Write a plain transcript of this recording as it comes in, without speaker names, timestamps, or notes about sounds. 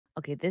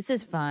Okay, this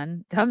is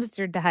fun.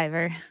 Dumpster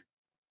diver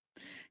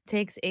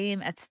takes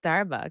aim at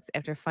Starbucks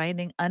after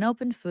finding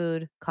unopened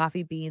food,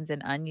 coffee beans,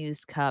 and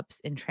unused cups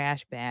in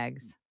trash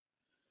bags.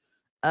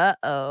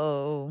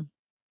 Uh-oh.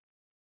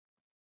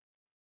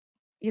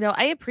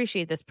 I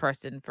appreciate this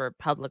person for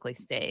publicly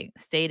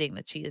stating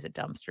that she is a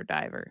dumpster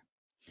diver.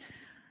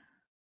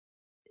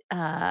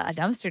 A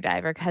dumpster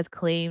diver has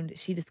claimed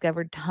she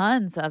discovered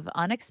tons of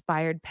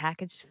unexpired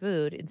packaged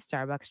food in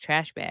Starbucks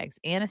trash bags.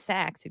 Anna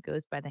Sachs, who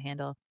goes by the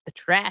handle the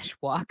Trash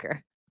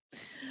Walker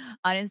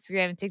on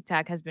Instagram and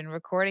TikTok, has been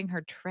recording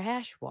her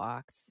trash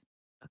walks.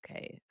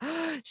 Okay.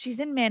 She's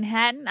in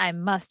Manhattan. I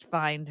must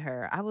find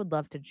her. I would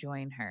love to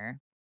join her.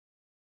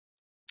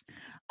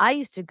 I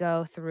used to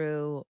go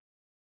through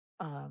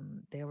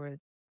there were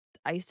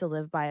I used to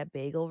live by a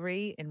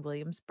bagelry in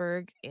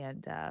Williamsburg,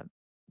 and,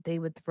 they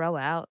would throw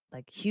out,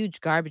 like, huge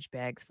garbage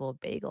bags full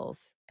of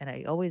bagels, and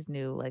I always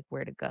knew, like,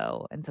 where to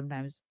go, and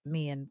sometimes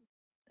me and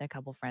a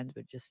couple friends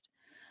would just,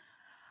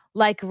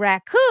 like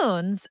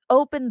raccoons,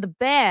 open the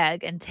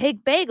bag and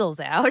take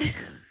bagels out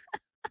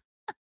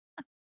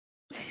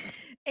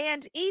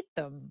and eat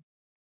them,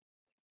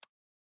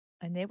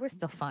 and they were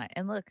still fine,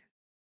 and look,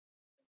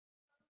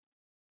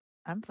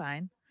 I'm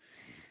fine.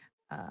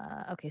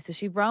 Okay, so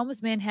she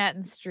roams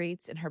Manhattan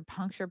streets in her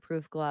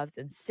puncture-proof gloves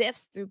and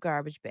sifts through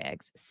garbage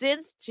bags.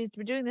 Since she's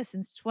been doing this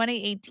since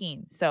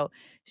 2018, so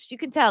you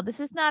can tell this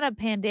is not a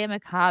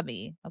pandemic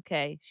hobby.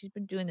 Okay, she's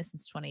been doing this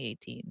since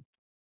 2018.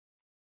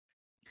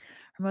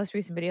 Her most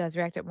recent video has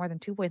racked up more than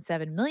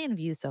 2.7 million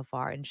views so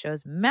far and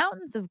shows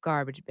mountains of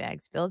garbage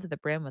bags filled to the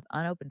brim with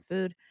unopened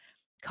food,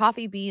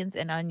 coffee beans,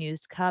 and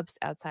unused cups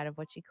outside of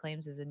what she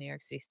claims is a New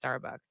York City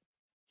Starbucks.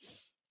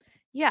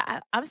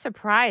 Yeah, I'm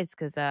surprised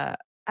because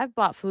I've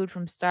bought food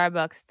from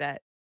Starbucks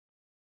that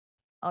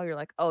you're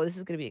like, "Oh, this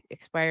is gonna be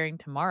expiring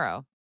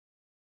tomorrow."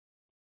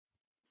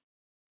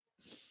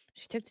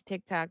 She took to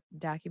TikTok to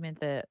document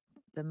the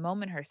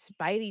moment her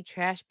spidey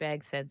trash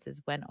bag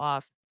senses went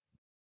off.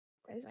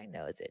 Why does my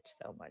nose itch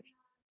so much?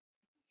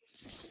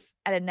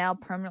 At a now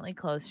permanently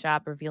closed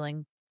shop,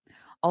 revealing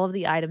all of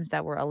the items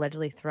that were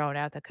allegedly thrown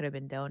out that could have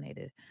been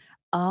donated.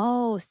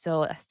 Oh,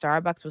 so a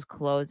Starbucks was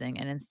closing,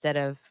 and instead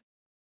of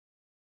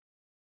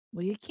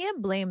well, you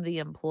can't blame the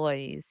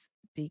employees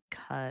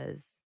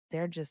because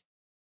they're just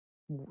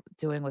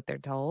doing what they're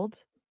told,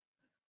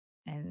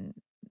 and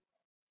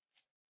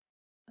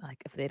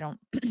like if they don't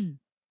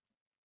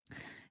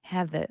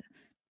have the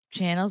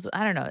channels,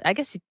 I don't know. I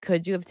guess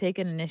you have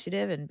taken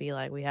initiative and be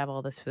like, "We have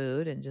all this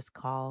food," and just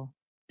call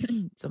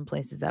some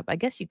places up? I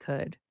guess you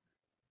could.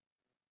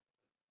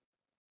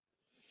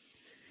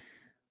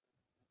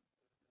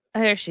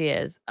 There she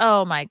is.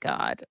 Oh my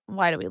god.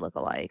 Why do we look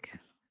alike?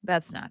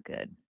 That's not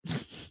good.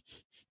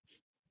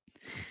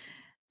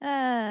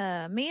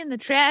 Me and the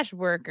trash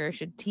worker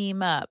should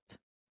team up.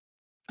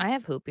 I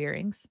have hoop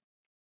earrings.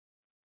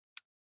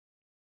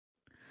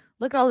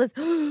 Look at all this.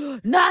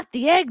 Not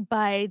the egg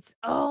bites.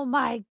 Oh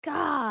my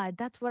god.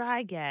 That's what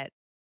I get.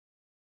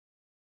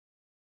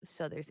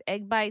 So there's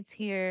egg bites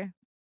here,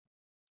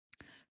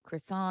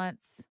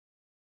 croissants,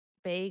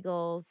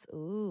 bagels.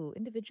 Ooh,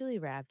 individually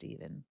wrapped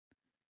even.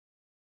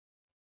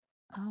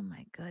 Oh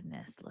my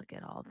goodness, look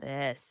at all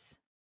this.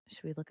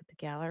 Should we look at the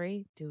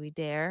gallery? Do we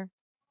dare?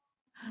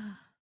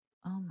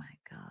 Oh my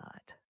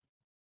god.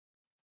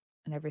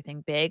 And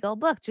everything bagel.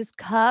 Look, just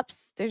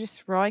cups. They're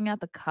just throwing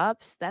out the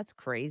cups. That's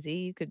crazy.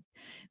 You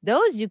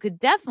could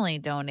definitely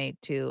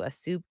donate to a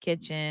soup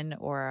kitchen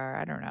or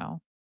I don't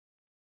know.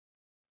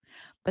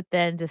 But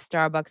then does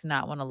Starbucks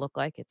not want to look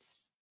like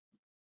it's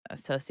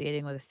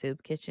associating with a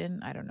soup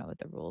kitchen? I don't know what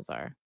the rules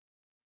are.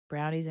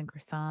 Brownies and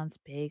croissants,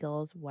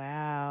 bagels.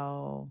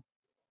 Wow.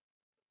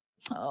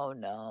 Oh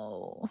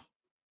no.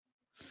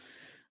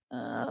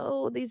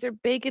 Oh, these are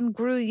bacon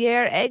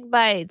Gruyere egg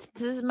bites.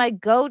 This is my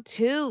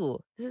go-to.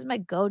 This is my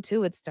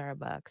go-to at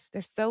Starbucks.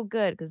 They're so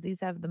good because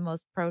these have the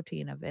most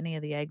protein of any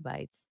of the egg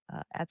bites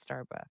at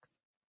Starbucks.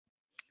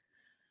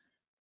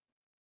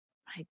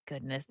 My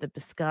goodness, the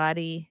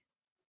biscotti.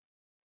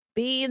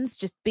 Beans,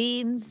 just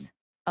beans.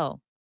 Oh,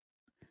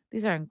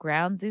 these aren't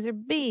grounds. These are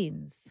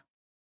beans.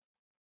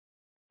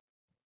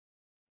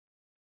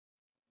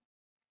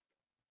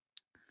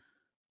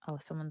 Oh,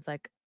 someone's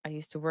like, I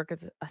used to work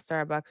at a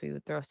Starbucks. We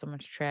would throw so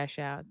much trash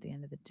out at the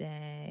end of the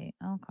day.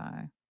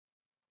 Okay.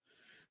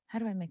 How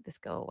do I make this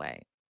go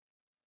away?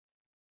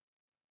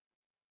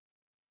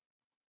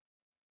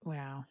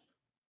 Wow.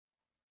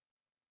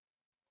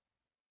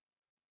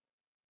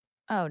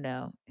 Oh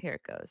no. Here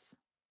it goes.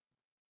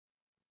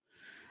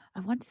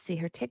 I want to see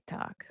her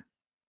TikTok.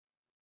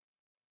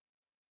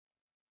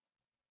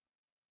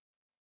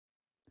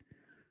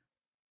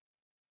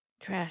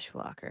 Trash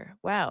walker.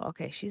 Wow,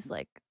 okay, she's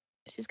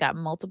got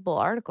multiple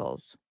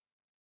articles.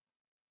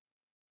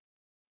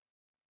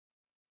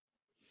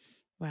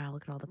 Wow,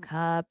 look at all the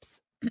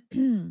cups.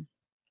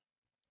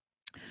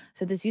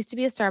 So this used to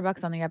be a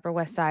Starbucks on the Upper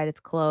West Side. It's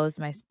closed.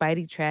 My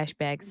spidey trash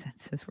bag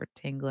senses were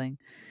tingling.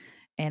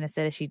 Anna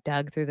said as she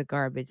dug through the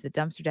garbage, the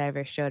dumpster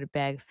diver showed a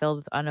bag filled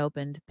with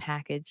unopened,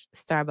 packaged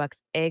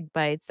Starbucks egg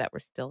bites that were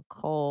still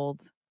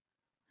cold.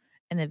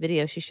 In the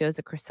video, she shows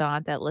a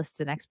croissant that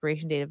lists an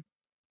expiration date of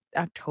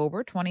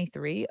October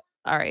 23.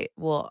 All right.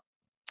 Well,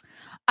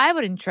 I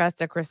wouldn't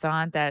trust a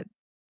croissant that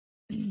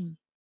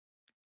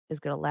is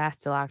going to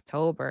last till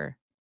October.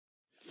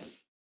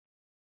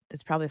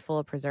 It's probably full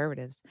of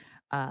preservatives.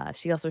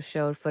 She also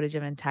showed footage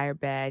of an entire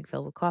bag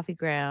filled with coffee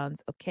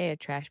grounds. Okay, a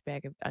trash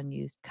bag of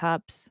unused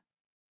cups.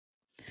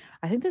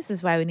 I think this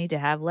is why we need to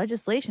have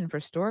legislation for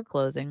store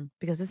closing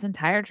because this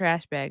entire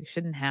trash bag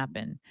shouldn't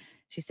happen,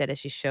 she said as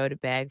she showed a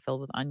bag filled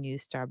with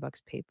unused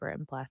Starbucks paper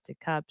and plastic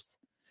cups.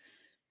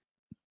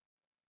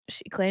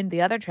 She claimed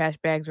the other trash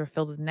bags were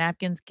filled with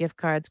napkins, gift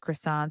cards,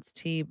 croissants,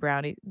 tea,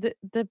 brownie.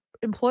 The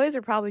employees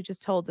are probably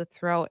just told to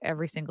throw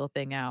every single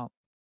thing out.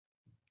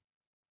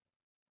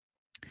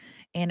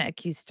 Anna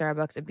accused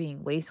Starbucks of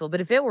being wasteful,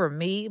 but if it were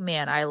me,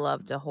 man, I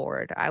love to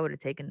hoard. I would have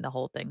taken the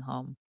whole thing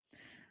home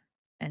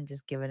and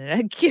just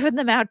given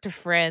them out to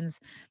friends.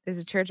 There's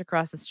a church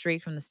across the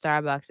street from the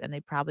Starbucks, and they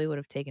probably would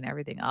have taken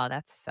everything. Oh,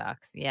 that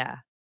sucks. Yeah.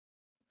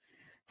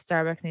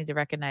 Starbucks need to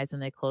recognize when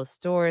they close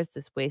stores,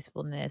 this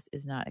wastefulness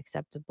is not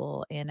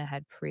acceptable. Anna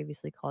had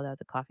previously called out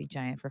the coffee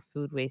giant for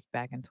food waste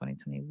back in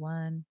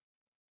 2021.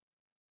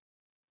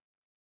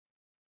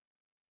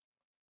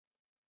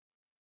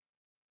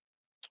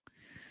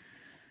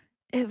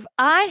 If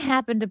I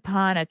happened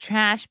upon a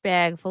trash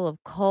bag full of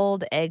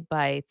cold egg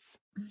bites,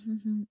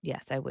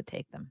 yes, I would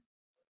take them.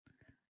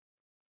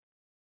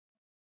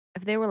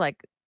 If they were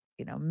like,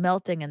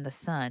 melting in the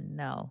sun,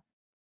 no.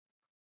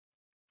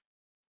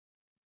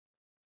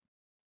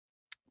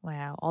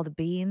 Wow, all the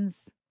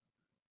beans.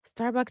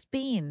 Starbucks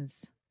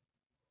beans.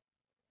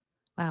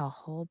 Wow, a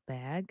whole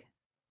bag?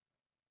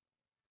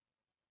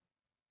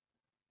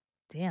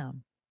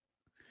 Damn.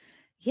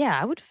 Yeah,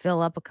 I would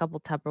fill up a couple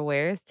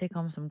Tupperwares, take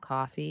home some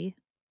coffee.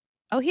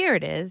 Oh, here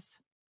it is.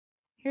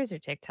 Here's your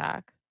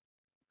TikTok.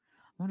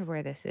 I wonder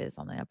where this is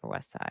on the Upper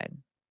West Side.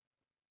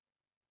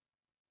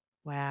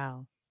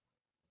 Wow.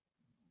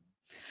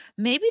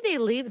 Maybe they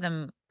leave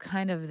them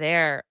kind of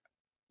there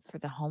for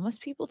the homeless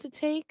people to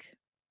take?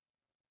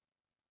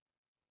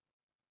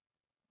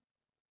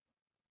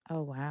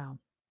 Oh, wow.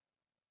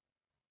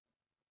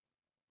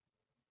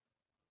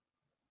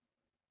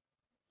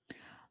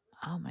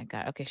 Oh my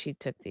god. Okay, she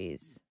took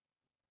these.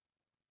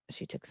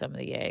 She took some of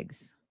the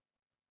eggs.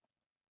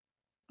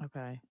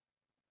 Okay.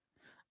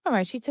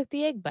 Alright, she took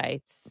the egg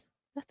bites.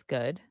 That's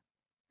good.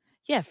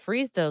 Yeah,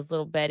 freeze those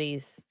little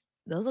betties.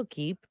 Those'll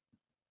keep.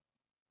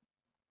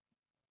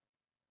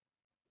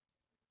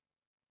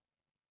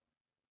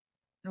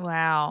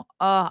 Wow.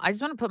 Oh, I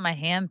just wanna put my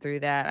hand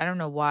through that. I don't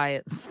know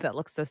why that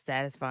looks so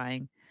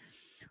satisfying.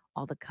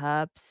 All the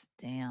cups.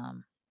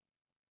 Damn.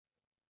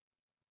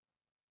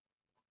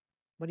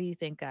 What do you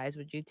think, guys?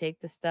 Would you take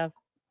this stuff?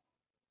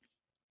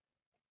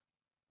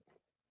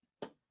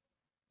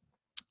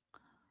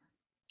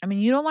 I mean,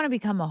 you don't wanna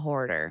become a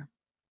hoarder.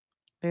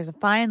 There's a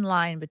fine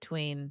line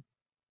between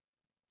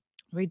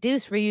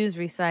reduce, reuse,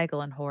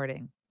 recycle, and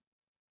hoarding.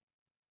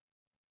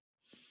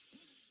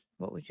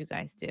 What would you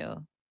guys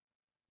do?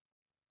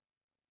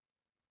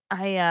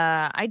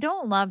 I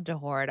don't love to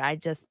hoard. I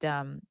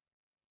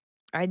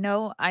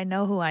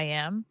know who I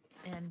am,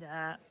 and,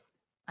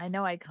 I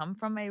know I come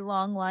from a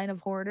long line of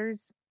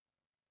hoarders.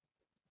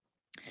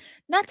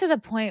 Not to the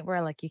point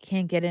where, like, you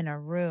can't get in a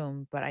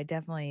room, but I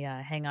definitely,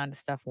 hang on to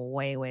stuff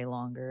way, way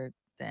longer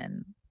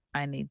than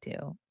I need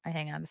to. I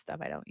hang on to stuff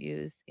I don't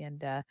use,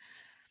 and,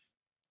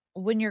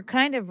 when you're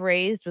kind of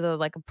raised with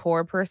a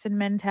poor person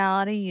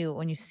mentality,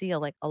 when you see, a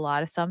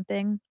lot of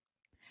something,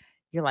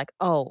 you're like,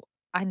 "Oh,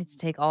 I need to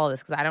take all of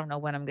this because I don't know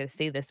when I'm gonna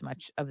see this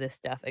much of this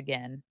stuff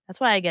again." That's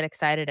why I get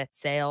excited at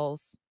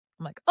sales.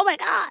 I'm like, "Oh my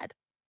god,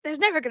 there's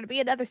never gonna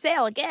be another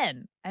sale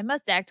again. I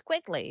must act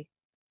quickly."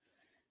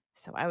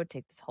 So I would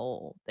take this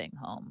whole thing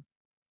home.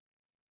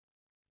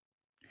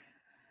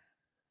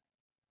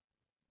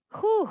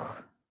 Whew,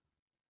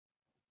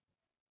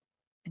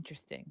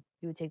 interesting.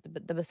 You would take the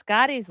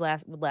biscottis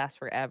would last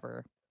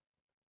forever.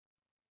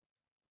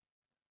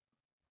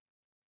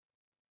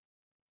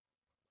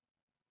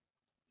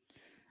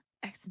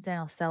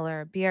 Accidental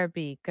seller,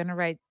 BRB, gonna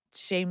write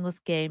shameless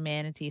gay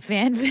manatee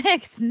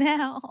fanfics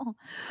now.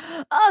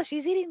 Oh,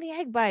 she's eating the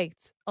egg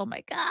bites. Oh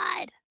my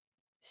god.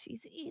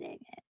 She's eating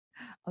it.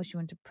 Oh, she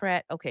went to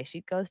Pret. Okay,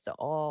 she goes to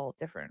all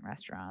different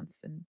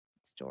restaurants and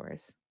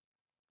stores.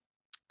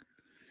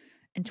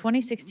 In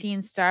 2016,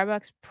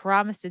 Starbucks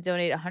promised to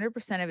donate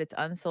 100% of its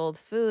unsold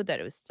food that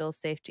it was still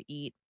safe to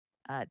eat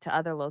to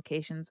other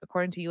locations.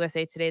 According to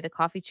USA Today, the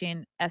coffee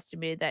chain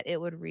estimated that it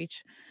would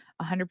reach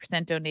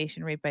 100%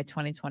 donation rate by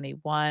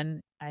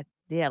 2021.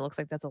 Yeah, it looks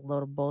like that's a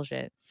load of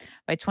bullshit.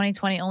 By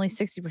 2020, only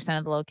 60%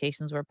 of the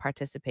locations were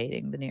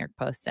participating, the New York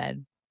Post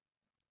said.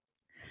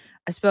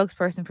 A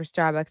spokesperson for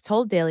Starbucks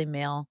told Daily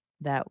Mail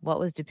that what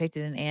was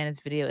depicted in Anna's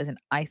video is an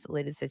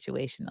isolated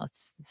situation. Oh,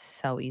 it's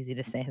so easy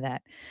to say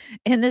that.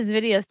 In this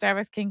video,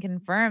 Starbucks can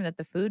confirm that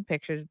the food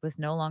pictures was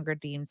no longer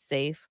deemed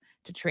safe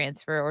to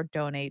transfer or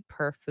donate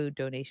per food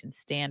donation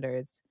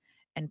standards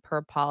and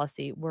per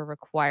policy were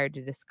required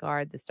to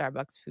discard. The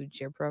Starbucks food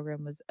share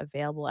program was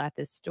available at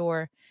this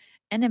store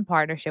And in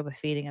partnership with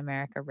Feeding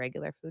America,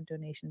 regular food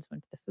donations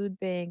went to the food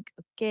bank.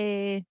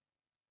 Okay,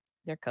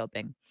 they're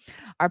coping.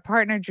 Our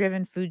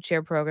partner-driven food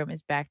share program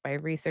is backed by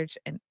research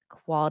and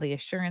quality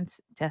assurance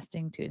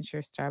testing to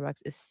ensure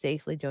Starbucks is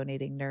safely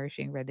donating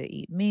nourishing,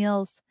 ready-to-eat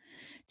meals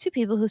to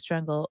people who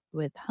struggle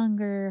with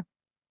hunger.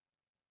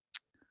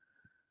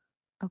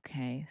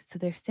 Okay, so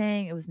they're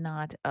saying it was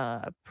not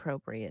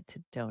appropriate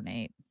to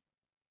donate,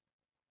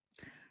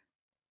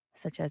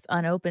 such as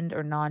unopened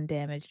or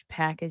non-damaged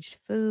packaged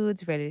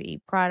foods,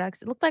 ready-to-eat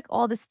products. It looked like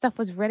all this stuff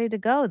was ready to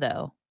go,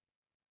 though.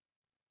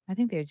 I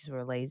think they just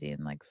were lazy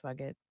and like, fuck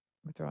it,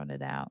 we're throwing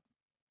it out.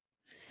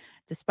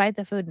 Despite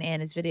the food in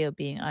Anna's video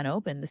being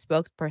unopened, the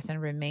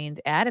spokesperson remained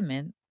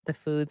adamant the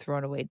food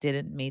thrown away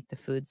didn't meet the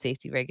food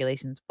safety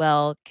regulations.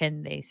 Well,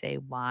 can they say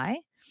why?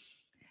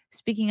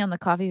 Speaking on the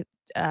Coffee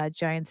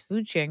Giants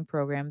food sharing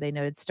program, they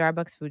noted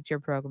Starbucks food share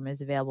program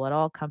is available at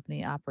all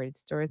company operated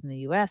stores in the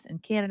US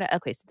and Canada.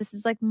 Okay, so this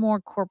is like more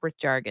corporate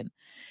jargon.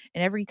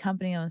 In every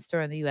company owned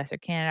store in the US or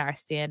Canada, our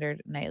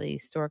standard nightly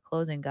store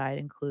closing guide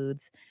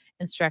includes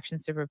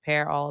instructions to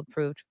prepare all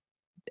approved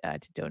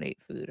to donate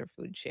food or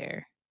food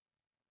share.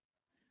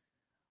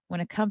 When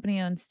a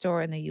company-owned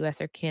store in the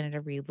US or Canada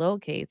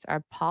relocates,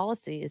 our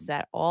policy is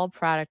that all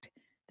product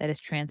that is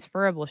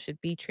transferable should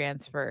be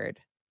transferred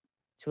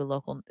to a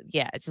local.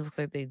 Yeah, it just looks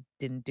like they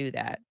didn't do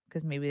that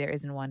because maybe there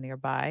isn't one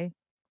nearby,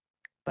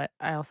 but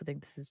I also think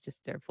this is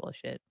just they're full of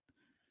shit.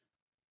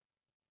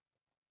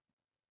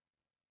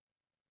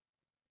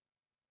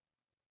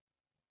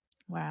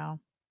 Wow.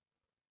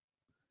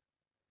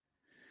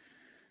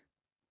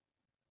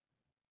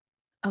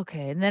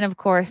 Okay, and then, of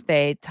course,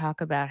 they talk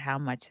about how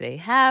much they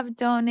have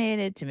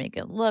donated to make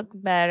it look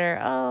better.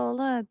 Oh,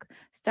 look,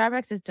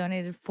 Starbucks has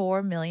donated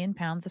 4 million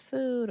pounds of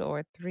food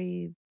or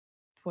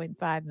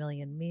 3.5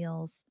 million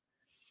meals.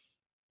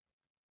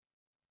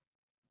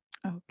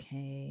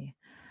 Okay.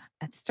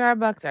 At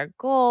Starbucks, our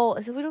goal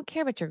is that we don't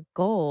care about your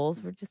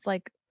goals. We're just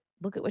like,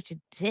 look at what you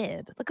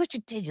did. Look what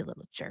you did, you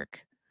little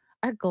jerk.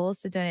 Our goal is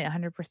to donate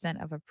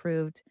 100% of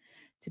approved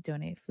to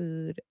donate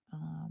food.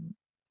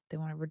 They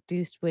want to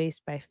reduce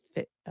waste by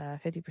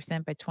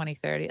 50% by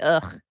 2030.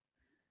 Ugh.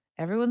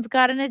 Everyone's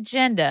got an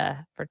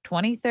agenda for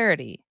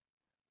 2030.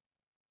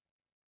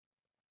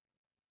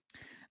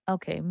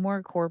 Okay,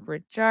 more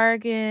corporate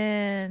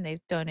jargon.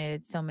 They've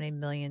donated so many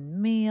million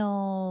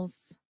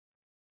meals.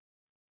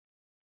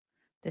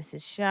 This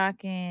is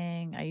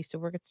shocking. I used to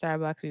work at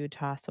Starbucks. We would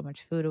toss so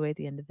much food away at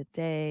the end of the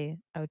day.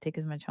 I would take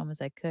as much home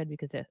as I could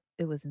because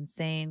it was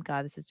insane.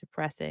 God, this is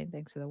depressing.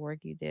 Thanks for the work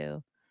you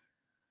do.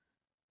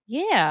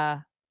 Yeah.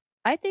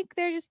 I think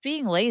they're just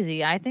being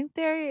lazy. I think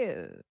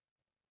they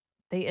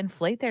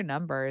inflate their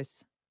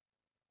numbers.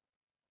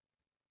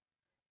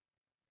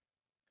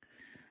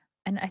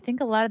 And I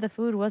think a lot of the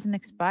food wasn't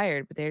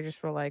expired, but they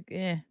just were like,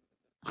 eh,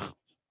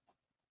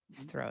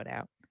 just throw it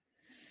out.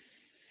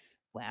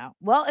 Wow.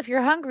 Well, if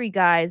you're hungry,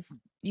 guys,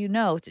 you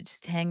know to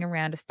just hang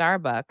around a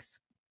Starbucks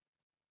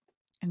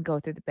and go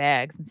through the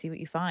bags and see what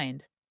you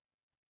find.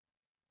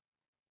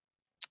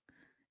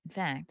 In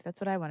fact,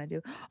 that's what I wanna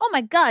do. Oh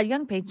my god,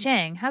 Young Pei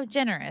Chang, how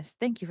generous.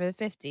 Thank you for the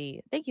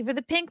 50. Thank you for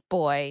the pink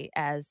boy,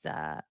 as,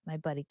 my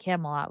buddy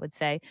Camelot would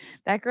say.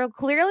 That girl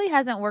clearly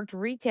hasn't worked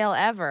retail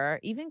ever.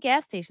 Even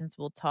gas stations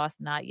will toss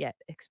not yet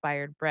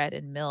expired bread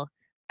and milk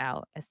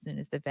out as soon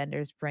as the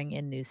vendors bring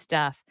in new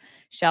stuff.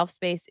 Shelf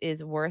space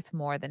is worth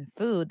more than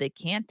food. They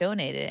can't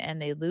donate it,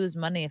 and they lose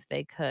money if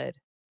they could.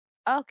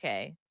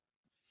 Okay.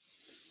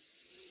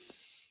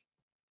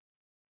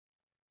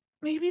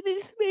 Maybe they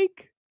just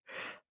make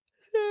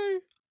sorry.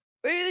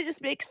 Maybe they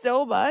just make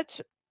so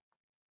much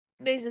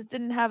they just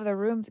didn't have the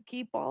room to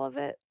keep all of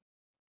it.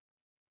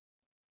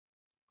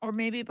 Or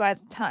maybe by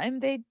the time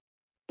they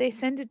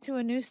send it to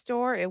a new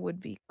store, it would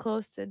be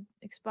close to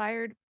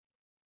expired.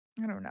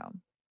 I don't know.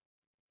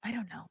 I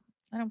don't know.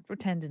 I don't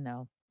pretend to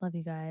know. Love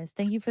you guys.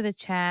 Thank you for the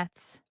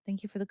chats.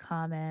 Thank you for the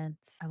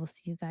comments. I will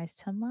see you guys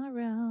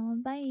tomorrow.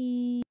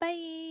 Bye.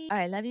 Bye. All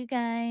right. Love you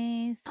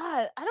guys.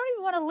 God, I don't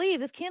even want to leave.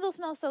 This candle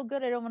smells so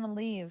good. I don't want to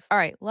leave. All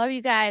right. Love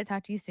you guys.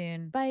 Talk to you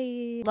soon.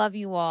 Bye. Love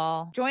you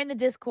all. Join the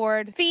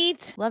Discord.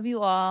 Feet. Love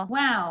you all.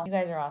 Wow. You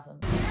guys are awesome.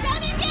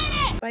 Love you,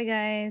 get it. Bye,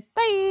 guys.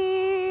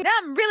 Bye. Now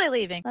I'm really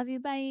leaving. Love you.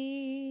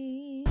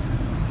 Bye.